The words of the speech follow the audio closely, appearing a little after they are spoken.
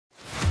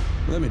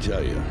Let me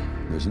tell you,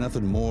 there's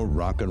nothing more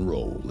rock and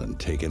roll than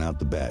taking out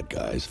the bad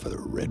guys for the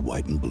red,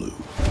 white, and blue.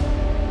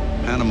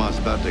 Panama's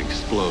about to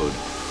explode.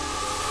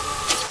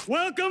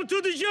 Welcome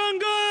to the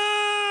jungle!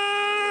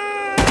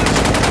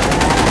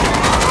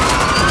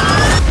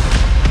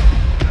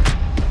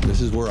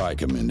 This is where I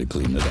come in to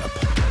clean it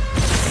up.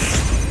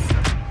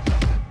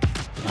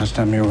 Last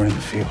time you were in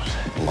the field?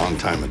 A long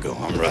time ago.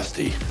 I'm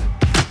rusty.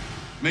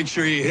 Make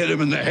sure you hit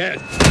him in the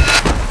head.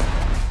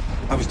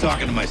 I was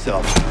talking to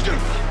myself.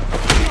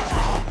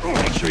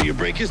 Make sure you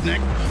break his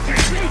neck.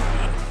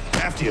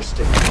 After you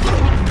stick.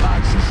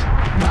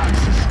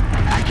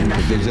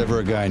 If there's ever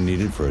a guy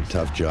needed for a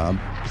tough job,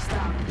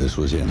 this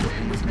was him.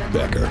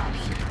 Becker.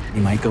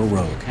 You might go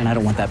rogue, and I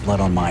don't want that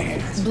blood on my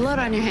hands. Blood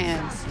on your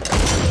hands.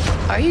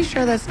 Are you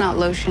sure that's not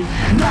lotion?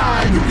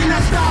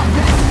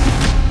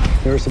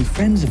 There are some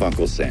friends of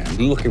Uncle Sam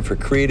looking for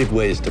creative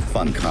ways to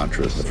fund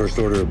Contras. The first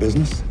order of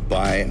business,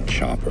 buy a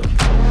chopper.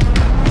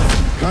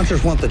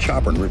 Contras want the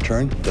chopper in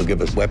return. They'll give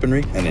us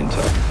weaponry and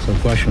intel. So,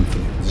 question for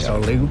you. Is this all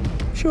legal?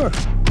 Sure.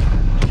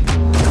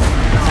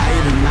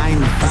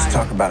 Let's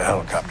talk about a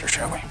helicopter,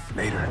 shall we?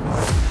 Later.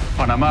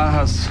 Panama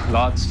has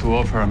lots to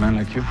offer a man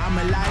like you.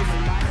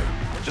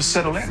 Just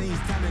settle in.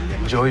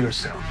 Enjoy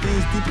yourself.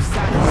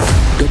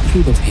 Get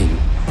rid of him,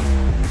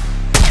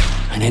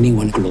 and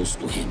anyone close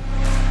to him.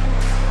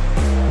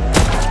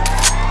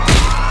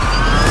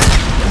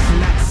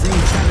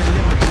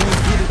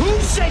 Who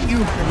said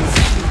you?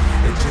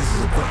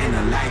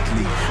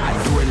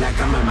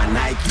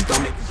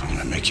 I'm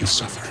gonna make you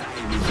suffer.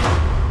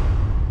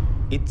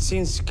 It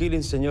seems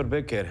killing Senor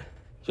Becker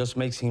just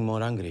makes him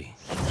more angry.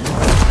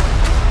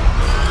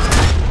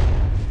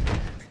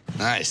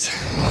 Nice.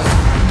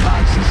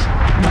 Boxes,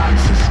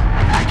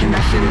 I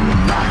cannot fit in the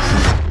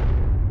boxes.